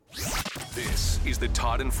This is the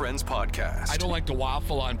Todd and Friends podcast. I don't like to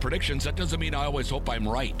waffle on predictions. That doesn't mean I always hope I'm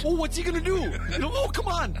right. Oh, what's he going to do? Oh, come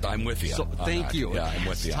on. I'm with you. So, thank you. Yeah, I'm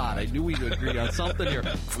with you. Todd, I knew we'd agree on something here.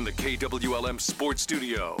 From the KWLM Sports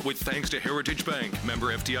Studio, with thanks to Heritage Bank, member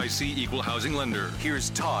FDIC equal housing lender. Here's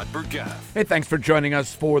Todd Burgaff. Hey, thanks for joining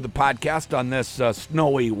us for the podcast on this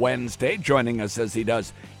snowy Wednesday. Joining us as he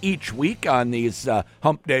does each week on these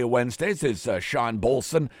Hump Day Wednesdays is Shawn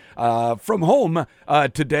Bohlsen from home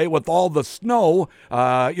today with all the snow.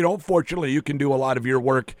 Fortunately, you can do a lot of your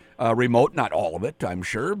work remote, not all of it, I'm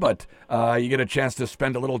sure, but you get a chance to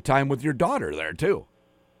spend a little time with your daughter there, too.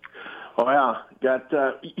 Oh,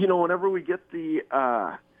 yeah. Whenever we get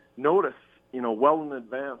the notice, well in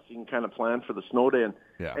advance, you can kind of plan for the snow day.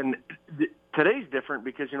 And today's different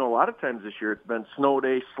because, a lot of times this year it's been snow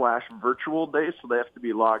day / virtual day, so they have to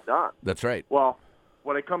be logged on. That's right. Well,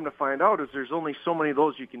 what I come to find out is there's only so many of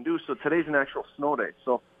those you can do, so today's an actual snow day.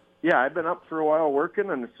 So, yeah, I've been up for a while working,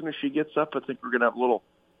 and as soon as she gets up, I think we're going to have a little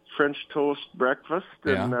French toast breakfast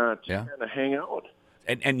and just kind of hang out.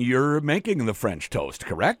 And you're making the French toast,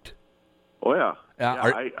 correct? Oh, yeah.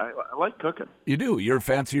 I like cooking. You do? You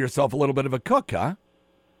fancy yourself a little bit of a cook, huh?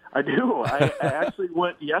 I do. I actually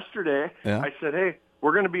went yesterday. Yeah. I said, hey,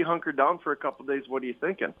 we're going to be hunkered down for a couple of days. What are you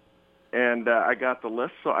thinking? And I got the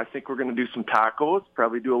list, so I think we're going to do some tacos,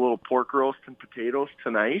 probably do a little pork roast and potatoes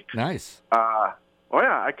tonight. Nice.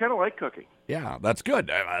 I kind of like cooking. Yeah, that's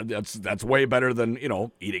good. That's way better than,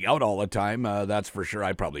 eating out all the time. That's for sure.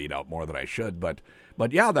 I probably eat out more than I should, but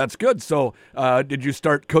yeah, that's good. So did you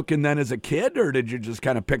start cooking then as a kid, or did you just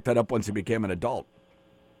kind of pick that up once you became an adult?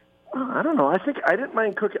 I don't know. I think I didn't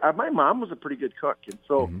mind cooking. My mom was a pretty good cook, and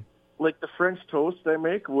so like the French toast I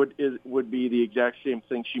make would be the exact same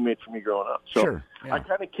thing she made for me growing up. So sure. Yeah. I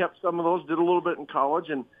kind of kept some of those, did a little bit in college,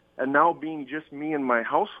 and now being just me and my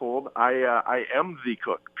household, I am the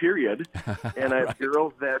cook, period. And I have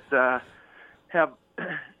girls that have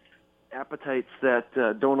appetites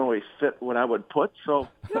that don't always fit what I would put. So,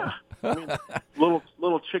 yeah. I mean,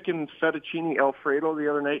 little chicken fettuccine Alfredo the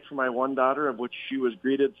other night for my one daughter, of which she was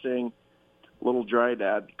greeted saying, "Little dry,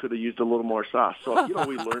 Dad. Could have used a little more sauce." So,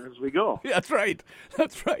 we learn as we go. That's right.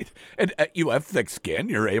 And you have thick skin.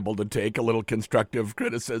 You're able to take a little constructive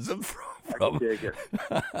criticism from. I can take it.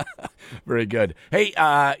 Very good. Hey,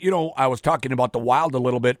 I was talking about the Wild a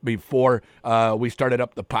little bit before we started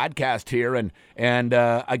up the podcast here, and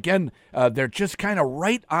again, they're just kind of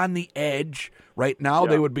right on the edge. Right now,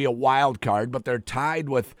 They would be a wild card, but they're tied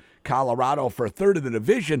with Colorado for third in the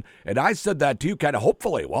division. And I said that to you kind of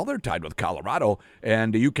hopefully. Well, they're tied with Colorado,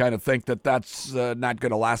 and you kind of think that that's not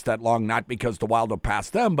going to last that long, not because the Wild will pass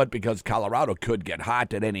them, but because Colorado could get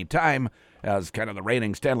hot at any time. As kind of the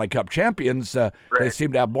reigning Stanley Cup champions, right. They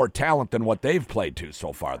seem to have more talent than what they've played to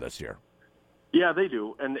so far this year. Yeah, they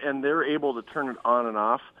do, and they're able to turn it on and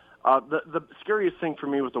off. The scariest thing for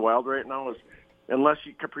me with the Wild right now is unless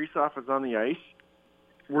Kaprizov is on the ice,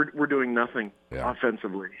 we're doing nothing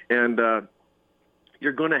offensively. And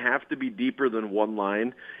you're going to have to be deeper than one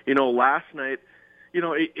line. Last night,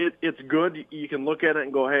 it's good. You can look at it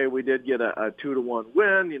and go, hey, we did get a 2-1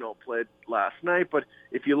 win, played last night. But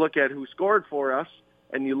if you look at who scored for us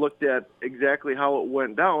and you looked at exactly how it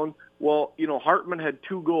went down, well, Hartman had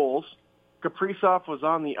 2 goals. Kaprizov was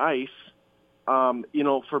on the ice,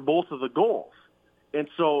 for both of the goals. And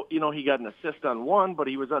so, he got an assist on one, but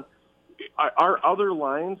he was on – our other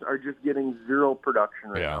lines are just getting zero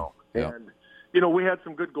production right now. Yeah. And we had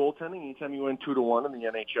some good goaltending. Anytime you win 2-1 in the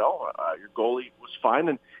NHL, your goalie was fine,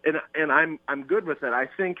 and I'm good with it. I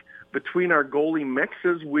think between our goalie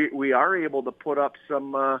mixes, we are able to put up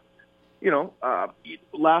some.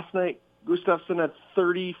 Last night Gustafsson had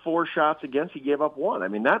 34 shots against. He gave up 1. I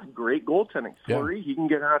mean, that's great goaltending. Fleury, he can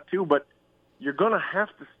get hot too, but you're going to have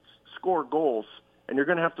to score goals, and you're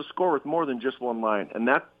going to have to score with more than just one line. And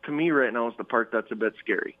that, to me, right now is the part that's a bit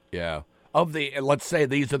scary. Yeah. Let's say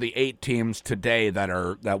these are the 8 teams today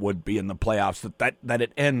that would be in the playoffs, that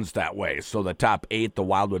it ends that way. So the top 8, the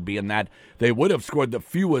Wild would be in that. They would have scored the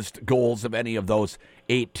fewest goals of any of those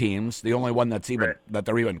 8 teams. The only one that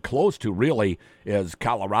they're even close to really is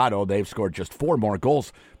Colorado. They've scored just 4 more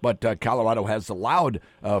goals, but Colorado has allowed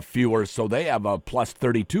fewer, so they have a plus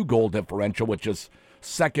 32 goal differential, which is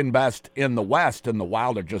second best in the West, and the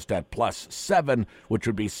Wild are just at plus 7, which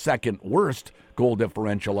would be second worst goal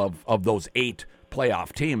differential of those 8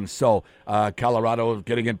 playoff teams. So Colorado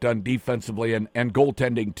getting it done defensively and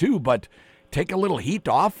goaltending too, but take a little heat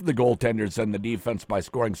off the goaltenders and the defense by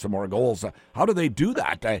scoring some more goals. How do they do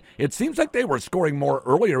that? It seems like they were scoring more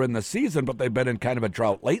earlier in the season, but they've been in kind of a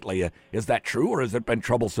drought lately. Is that true, or has it been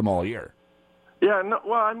troublesome all year? Yeah, no,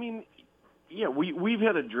 well, I mean, Yeah, we've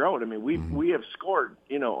had a drought. I mean, we have scored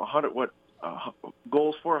 100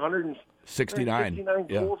 goals for 169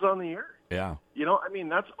 goals on the year. Yeah. I mean,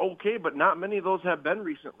 that's okay, but not many of those have been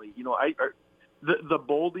recently. The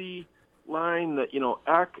Boldy line,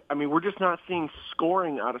 Eck. I mean, we're just not seeing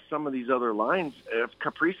scoring out of some of these other lines. If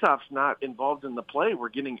Kaprizov's not involved in the play, we're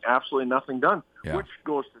getting absolutely nothing done, which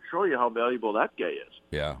goes to show you how valuable that guy is.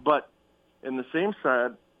 Yeah. But in the same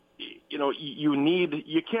side,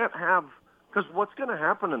 you can't have, because what's going to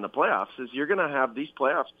happen in the playoffs is you're going to have these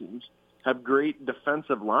playoffs teams have great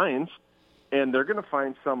defensive lines, and they're going to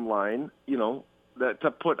find some line, that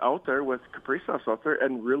to put out there with Kaprizov out there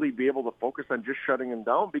and really be able to focus on just shutting them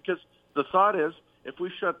down, because the thought is if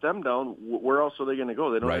we shut them down, where else are they going to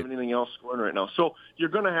go? They don't have anything else scoring right now. So you're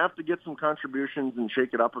going to have to get some contributions and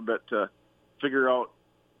shake it up a bit to figure out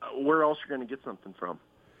where else you're going to get something from.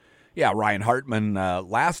 Yeah, Ryan Hartman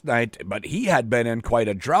last night, but he had been in quite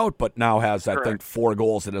a drought, but now has, I think, 4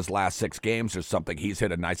 goals in his last 6 games or something. He's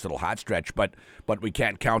hit a nice little hot stretch, but we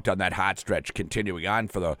can't count on that hot stretch continuing on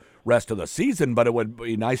for the rest of the season. But it would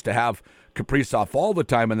be nice to have Kaprizov all the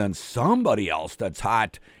time and then somebody else that's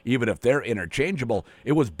hot, even if they're interchangeable.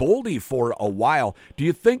 It was Boldy for a while. Do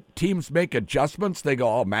you think teams make adjustments? They go,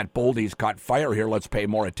 oh, Matt Boldy's caught fire here. Let's pay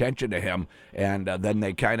more attention to him. And then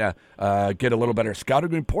they kind of get a little better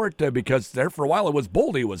scouting report because there for a while it was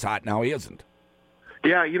Boldy was hot. Now he isn't.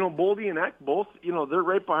 Yeah, Boldy and Eck both, they're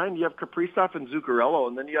right behind. You have Kaprizov and Zuccarello,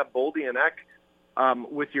 and then you have Boldy and Eck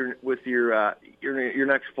with your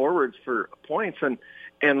next forwards for points.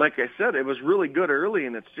 And like I said, it was really good early,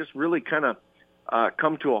 and it's just really kind of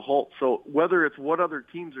come to a halt. So whether it's what other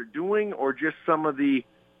teams are doing or just some of the,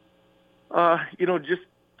 just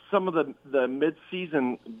some of the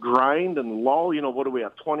mid-season grind and lull, what do we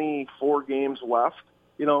have, 24 games left?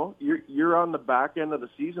 You're on the back end of the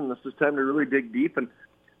season. This is time to really dig deep. And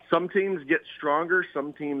some teams get stronger.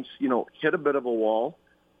 Some teams, hit a bit of a wall.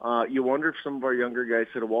 You wonder if some of our younger guys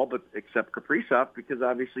hit a wall, but except Kaprizov, because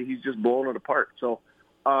obviously he's just blowing it apart. So,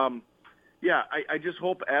 I just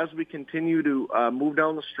hope as we continue to move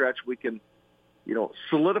down the stretch, we can,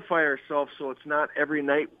 solidify ourselves so it's not every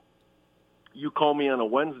night you call me on a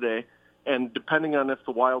Wednesday, and depending on if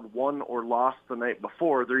the Wild won or lost the night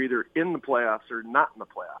before, they're either in the playoffs or not in the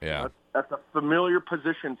playoffs. Yeah. That's a familiar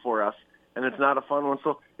position for us, and it's not a fun one.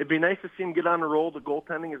 So it'd be nice to see him get on a roll. The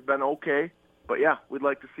goaltending has been okay, but, we'd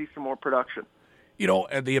like to see some more production.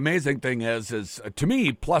 The amazing thing is to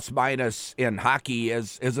me, plus minus in hockey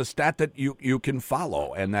is a stat that you can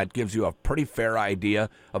follow, and that gives you a pretty fair idea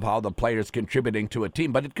of how the player's contributing to a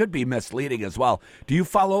team, but it could be misleading as well. Do you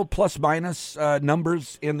follow plus minus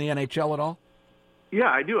numbers in the NHL at all?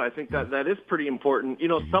 Yeah, I do. I think that is pretty important.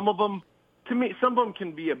 Some of them, to me, some of them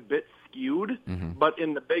can be a bit skewed, but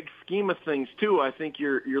in the big scheme of things too, I think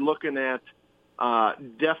you're looking at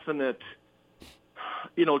definite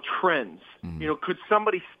trends. Could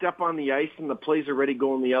somebody step on the ice and the play's already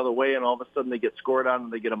going the other way and all of a sudden they get scored on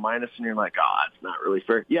and they get a minus and you're like, it's not really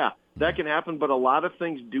fair. Yeah, that can happen, but a lot of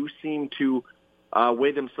things do seem to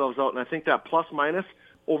weigh themselves out, and I think that plus minus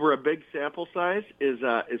over a big sample size is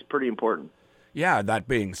pretty important. Yeah, that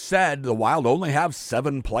being said, the Wild only have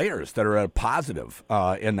 7 players that are a positive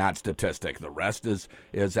in that statistic. The rest is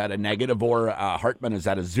at a negative, or Hartman is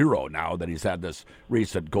at a 0 now that he's had this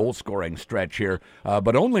recent goal-scoring stretch here.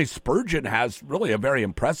 But only Spurgeon has really a very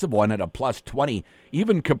impressive one at a plus 20.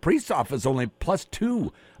 Even Kaprizov is only plus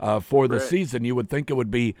 2 for the season. You would think it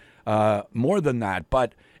would be more than that,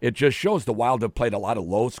 but it just shows the Wild have played a lot of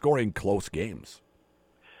low-scoring, close games.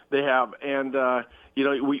 They have, and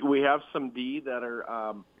we have some D that are,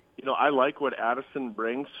 I like what Addison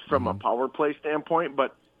brings from a power play standpoint,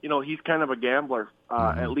 but, he's kind of a gambler.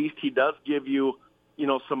 At least he does give you,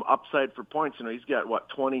 some upside for points. He's got,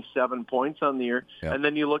 27 points on the year. Yep. And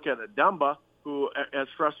then you look at a Dumba, who has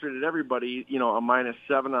frustrated everybody, a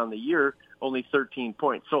 -7 on the year, only 13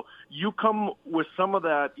 points. So you come with some of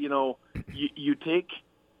that,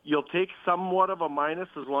 you'll take somewhat of a minus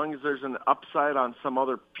as long as there's an upside on some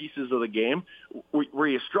other pieces of the game. Where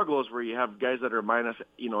you struggle is where you have guys that are minus,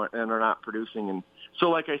 and are not producing. And so,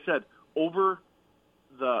 like I said, over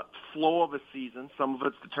the flow of a season, some of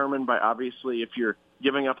it's determined by, obviously, if you're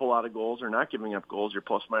giving up a lot of goals or not giving up goals, your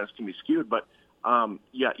plus minus can be skewed. But,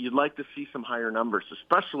 you'd like to see some higher numbers,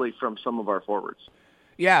 especially from some of our forwards.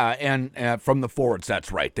 Yeah, and from the forwards,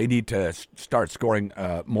 that's right. They need to start scoring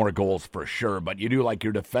more goals for sure, but you do like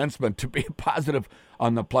your defenseman to be positive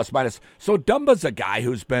on the plus-minus. So Dumba's a guy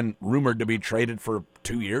who's been rumored to be traded for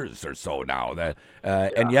 2 years or so now,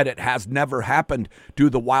 and yet it has never happened. Do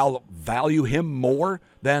the Wild value him more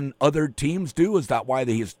than other teams do? Is that why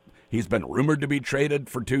he's he's been rumored to be traded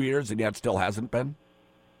for 2 years and yet still hasn't been?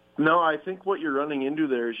 No, I think what you're running into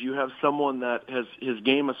there is you have someone that his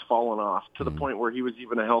game has fallen off to the point where he was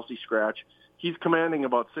even a healthy scratch. He's commanding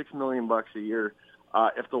about $6 million a year.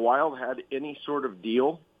 If the Wild had any sort of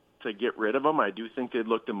deal to get rid of him, I do think they'd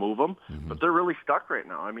look to move him. But they're really stuck right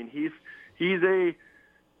now. I mean, he's a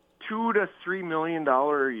 $2 to $3 million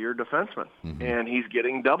a year defenseman, and he's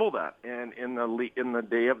getting double that. And in the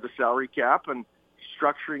day of the salary cap and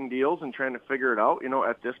structuring deals and trying to figure it out,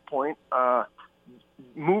 at this point,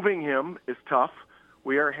 moving him is tough.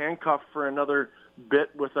 We are handcuffed for another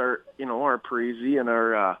bit with our Parisi and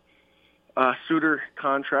our Suter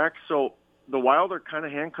contract. So the Wild are kind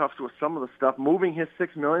of handcuffed with some of the stuff. Moving his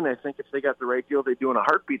 $6 million, I think if they got the right deal, they do in a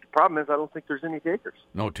heartbeat. The problem is I don't think there's any takers.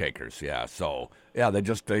 No takers, yeah. So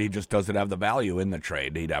he just doesn't have the value in the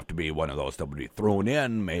trade. He'd have to be one of those that would be thrown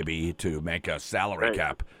in maybe to make a salary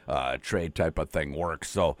cap trade type of thing work.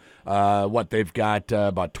 So they've got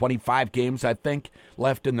about 25 games, I think,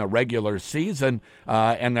 left in the regular season,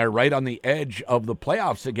 and they're right on the edge of the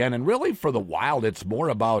playoffs again. And really for the Wild, it's more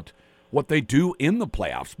about what they do in the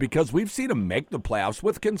playoffs, because we've seen them make the playoffs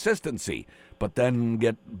with consistency, but then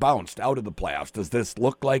get bounced out of the playoffs. Does this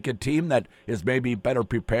look like a team that is maybe better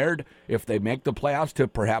prepared if they make the playoffs to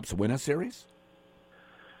perhaps win a series?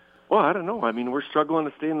 Well, I don't know. I mean, we're struggling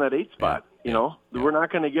to stay in that 8th spot. We're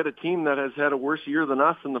not going to get a team that has had a worse year than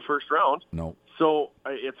us in the first round. No. So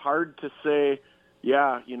it's hard to say,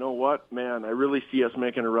 you know what, man, I really see us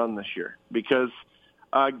making a run this year, because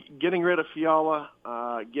getting rid of Fiala,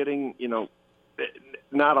 getting,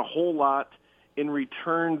 not a whole lot in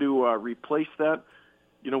return to replace that.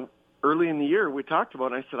 Early in the year we talked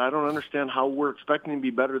about it, and I said, I don't understand how we're expecting to be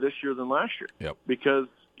better this year than last year. Yep. Because,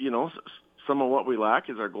 some of what we lack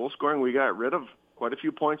is our goal scoring. We got rid of quite a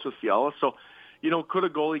few points with Fiala. So, could a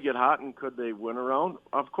goalie get hot and could they win a round?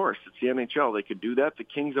 Of course. It's the NHL. They could do that. The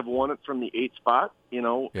Kings have won it from the 8th spot,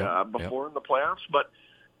 before in the playoffs. But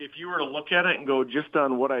if you were to look at it and go just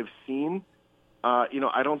on what I've seen,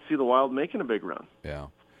 I don't see the Wild making a big run. Yeah.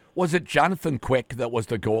 Was it Jonathan Quick that was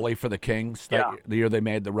the goalie for the Kings the year they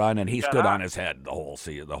made the run, and he stood on his head the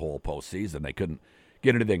whole postseason? They couldn't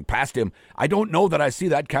get anything past him. I don't know that I see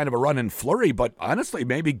that kind of a run in Fleury, but honestly,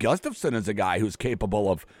 maybe Gustafsson is a guy who's capable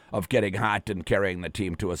of getting hot and carrying the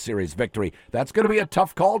team to a series victory. That's going to be a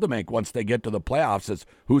tough call to make once they get to the playoffs, is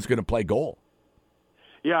who's going to play goal.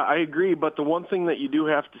 Yeah, I agree, but the one thing that you do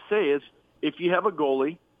have to say is if you have a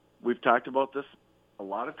goalie, we've talked about this a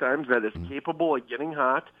lot of times, that is capable of getting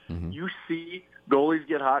hot, you see goalies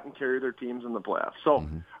get hot and carry their teams in the playoffs. So,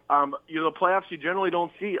 the playoffs, you generally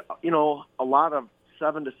don't see, a lot of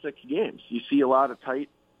 7 to 6 games. You see a lot of tight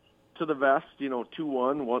to the vest,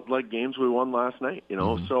 2-1, like games we won last night,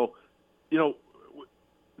 So,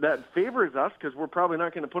 that favors us because we're probably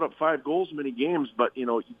not going to put up 5 goals many games, but,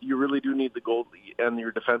 you really do need the goalie and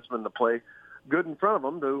your defenseman to play good in front of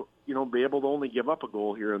them to, be able to only give up a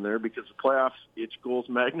goal here and there, because the playoffs, each goal's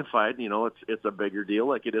magnified. It's a bigger deal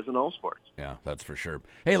like it is in all sports. Yeah, that's for sure.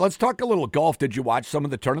 Hey, let's talk a little golf. Did you watch some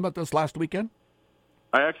of the tournament this last weekend?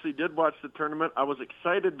 I actually did watch the tournament. I was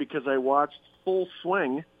excited because I watched Full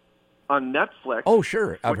Swing on Netflix. Oh,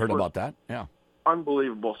 sure. I've heard about that. Yeah.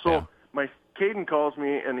 Unbelievable. So my Caden calls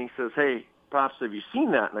me and he says, "Hey, Pops, have you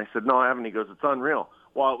seen that?" And I said, "No, I haven't." He goes, "It's unreal."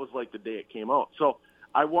 Well, it was like the day it came out. So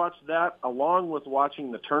I watched that along with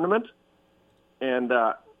watching the tournament. And,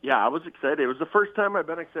 I was excited. It was the first time I've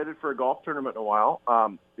been excited for a golf tournament in a while,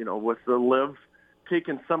 with the Liv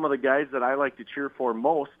taking some of the guys that I like to cheer for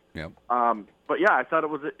most. Yep. But, I thought it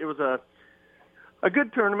was a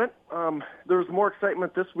good tournament. There was more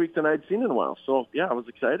excitement this week than I'd seen in a while. So, I was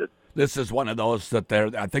excited. This is one of those that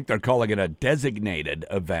I think they're calling it a designated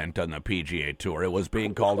event on the PGA Tour. It was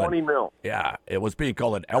being called 20 mil. Yeah, it was being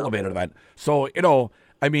called an elevated event. So,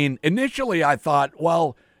 initially I thought,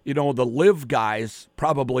 well, the live guys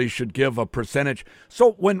probably should give a percentage.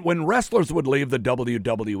 So when wrestlers would leave the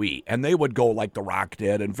WWE and they would go like The Rock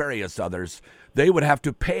did and various others, they would have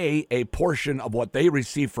to pay a portion of what they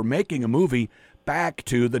receive for making a movie back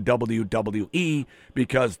to the WWE,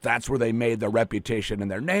 because that's where they made their reputation and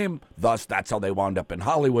their name. Thus, that's how they wound up in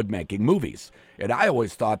Hollywood making movies. And I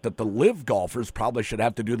always thought that the live golfers probably should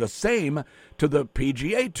have to do the same to the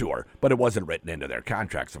PGA Tour. But it wasn't written into their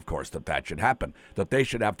contracts, of course, that should happen. That they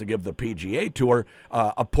should have to give the PGA Tour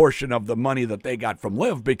a portion of the money that they got from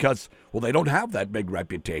live, because, well, they don't have that big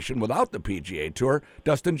reputation without the PGA Tour.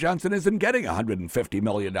 Dustin Johnson isn't getting a $150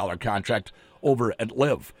 million contract over at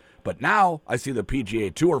live. But now I see the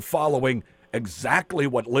PGA Tour following exactly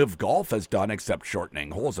what Live Golf has done, except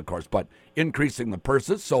shortening holes, of course, but increasing the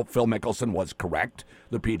purses. So Phil Mickelson was correct.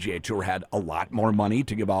 The PGA Tour had a lot more money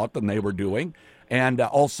to give out than they were doing. And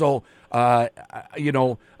also, the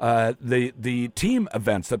team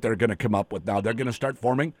events that they're going to come up with now, they're going to start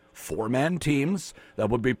forming 4-man teams that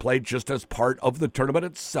would be played just as part of the tournament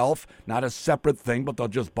itself, not a separate thing, but they'll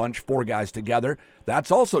just bunch 4 guys together.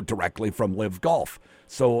 That's also directly from Live Golf.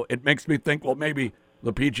 So it makes me think, well, maybe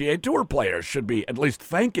the PGA Tour players should be at least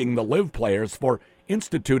thanking the Live players for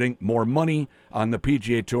instituting more money on the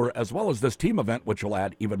PGA Tour, as well as this team event, which will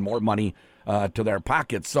add even more money to their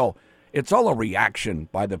pockets. So it's all a reaction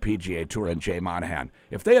by the PGA Tour and Jay Monahan.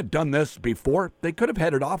 If they had done this before, they could have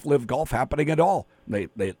headed off Live Golf happening at all. They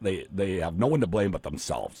have no one to blame but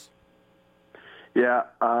themselves. Yeah.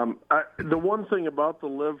 The one thing about the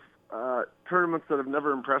Live tournaments that have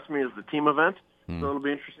never impressed me is the team event. So it'll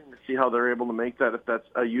be interesting to see how they're able to make that, if that's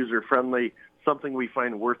a user-friendly, something we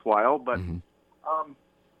find worthwhile. But,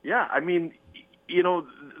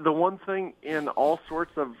 the one thing in all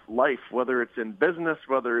sorts of life, whether it's in business,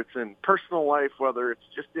 whether it's in personal life, whether it's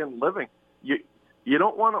just in living, you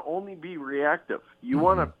don't want to only be reactive. You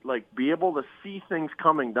want to be able to see things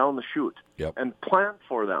coming down the chute and plan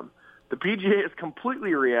for them. The PGA is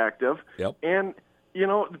completely reactive, and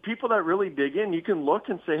the people that really dig in, you can look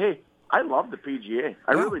and say, hey, I love the PGA.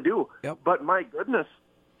 I really do. But my goodness,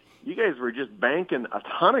 you guys were just banking a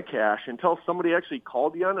ton of cash until somebody actually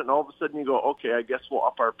called you on it, and all of a sudden you go, okay, I guess we'll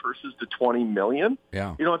up our purses to $20 million.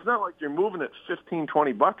 Yeah. It's not like you're moving at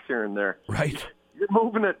 $15-$20 here and there. Right. You're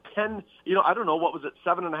moving at 10, I don't know, what was it,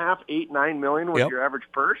 7.5, 8, 9 million was your average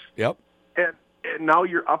purse? Yep. And now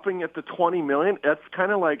you're upping it to $20 million. That's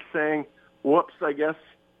kind of like saying, whoops, I guess.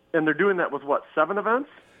 And they're doing that with, 7 events?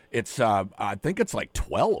 It's I think it's like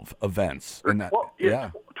 12 events. In that,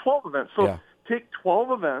 12 events. So take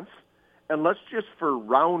 12 events, and let's just, for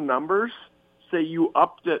round numbers, say you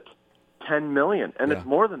upped it $10 million, and it's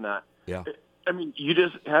more than that. Yeah. I mean, you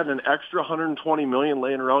just had an extra $120 million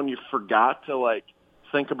laying around. You forgot to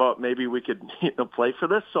think about maybe we could play for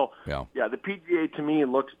this. So the PGA to me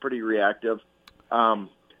looks pretty reactive.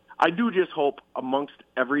 I do just hope amongst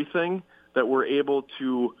everything that we're able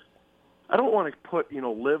to. I don't want to put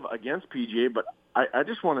Live against PGA, but I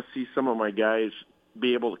just want to see some of my guys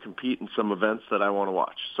be able to compete in some events that I want to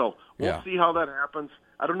watch. So we'll see how that happens.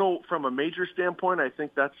 I don't know from a major standpoint. I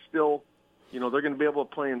think that's still, they're going to be able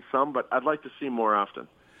to play in some, but I'd like to see more often.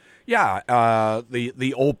 Yeah,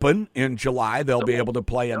 the Open in July, they'll be able to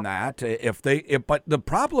play in that but the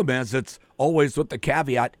problem is it's always with the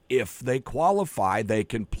caveat, if they qualify, they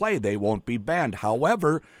can play. They won't be banned.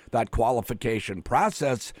 However, that qualification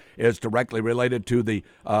process is directly related to the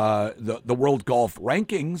World Golf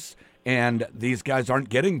Rankings, and these guys aren't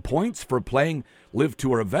getting points for playing Live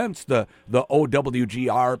Tour events. The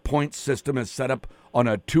OWGR points system is set up on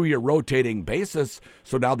a 2-year rotating basis.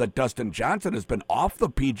 So now that Dustin Johnson has been off the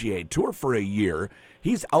PGA Tour for a year,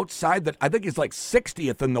 he's outside that. I think he's like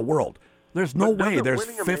 60th in the world. There's no way there's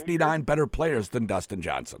 59 better players than Dustin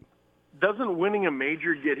Johnson. Doesn't winning a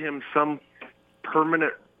major get him some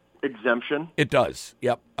permanent exemption? It does,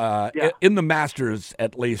 yep. In the Masters,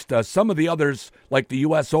 at least. Some of the others, like the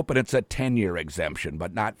U.S. Open, it's a 10-year exemption,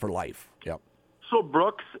 but not for life. Yep. So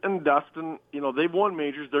Brooks and Dustin, they've won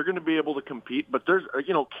majors. They're going to be able to compete. But there's,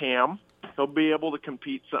 Cam, he'll be able to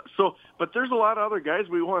compete. So, but there's a lot of other guys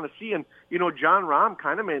we want to see. And, John Rahm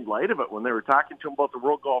kind of made light of it when they were talking to him about the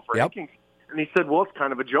World Golf Rankings. And he said, well, it's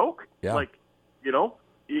kind of a joke. Yeah.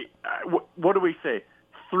 What do we say?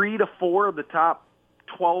 3 to 4 of the top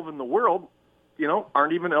 12 in the world,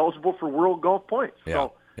 aren't even eligible for World Golf points. Yeah.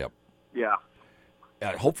 So,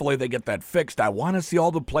 hopefully they get that fixed. I want to see all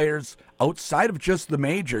the players outside of just the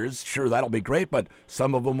majors. Sure, that'll be great, but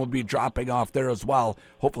some of them will be dropping off there as well.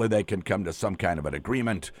 Hopefully they can come to some kind of an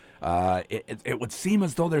agreement. It would seem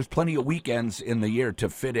as though there's plenty of weekends in the year to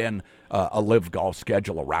fit in a Live Golf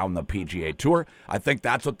schedule around the PGA Tour. I think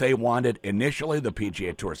that's what they wanted initially. The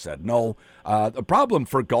PGA Tour said no. The problem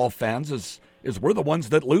for golf fans is we're the ones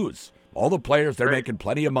that lose. All the players, they're making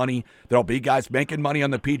plenty of money. There'll be guys making money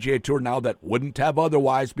on the PGA Tour now that wouldn't have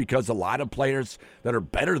otherwise, because a lot of players that are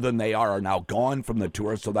better than they are now gone from the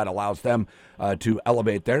tour, so that allows them to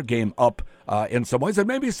elevate their game up in some ways. And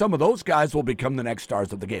maybe some of those guys will become the next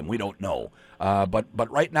stars of the game. We don't know.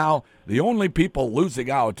 But right now, the only people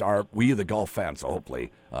losing out are we, the golf fans, so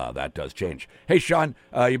hopefully that does change. Hey, Shawn,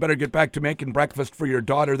 you better get back to making breakfast for your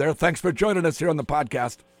daughter there. Thanks for joining us here on the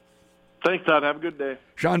podcast. Thanks, Todd. Have a good day.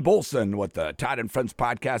 Shawn Bohlsen with the Todd and Friends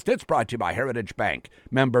podcast. It's brought to you by Heritage Bank,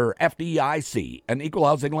 member FDIC, an equal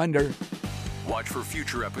housing lender. Watch for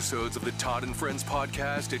future episodes of the Todd and Friends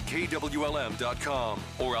podcast at KWLM.com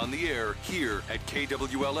or on the air here at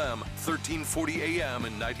KWLM 1340 AM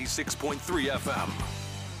and 96.3 FM.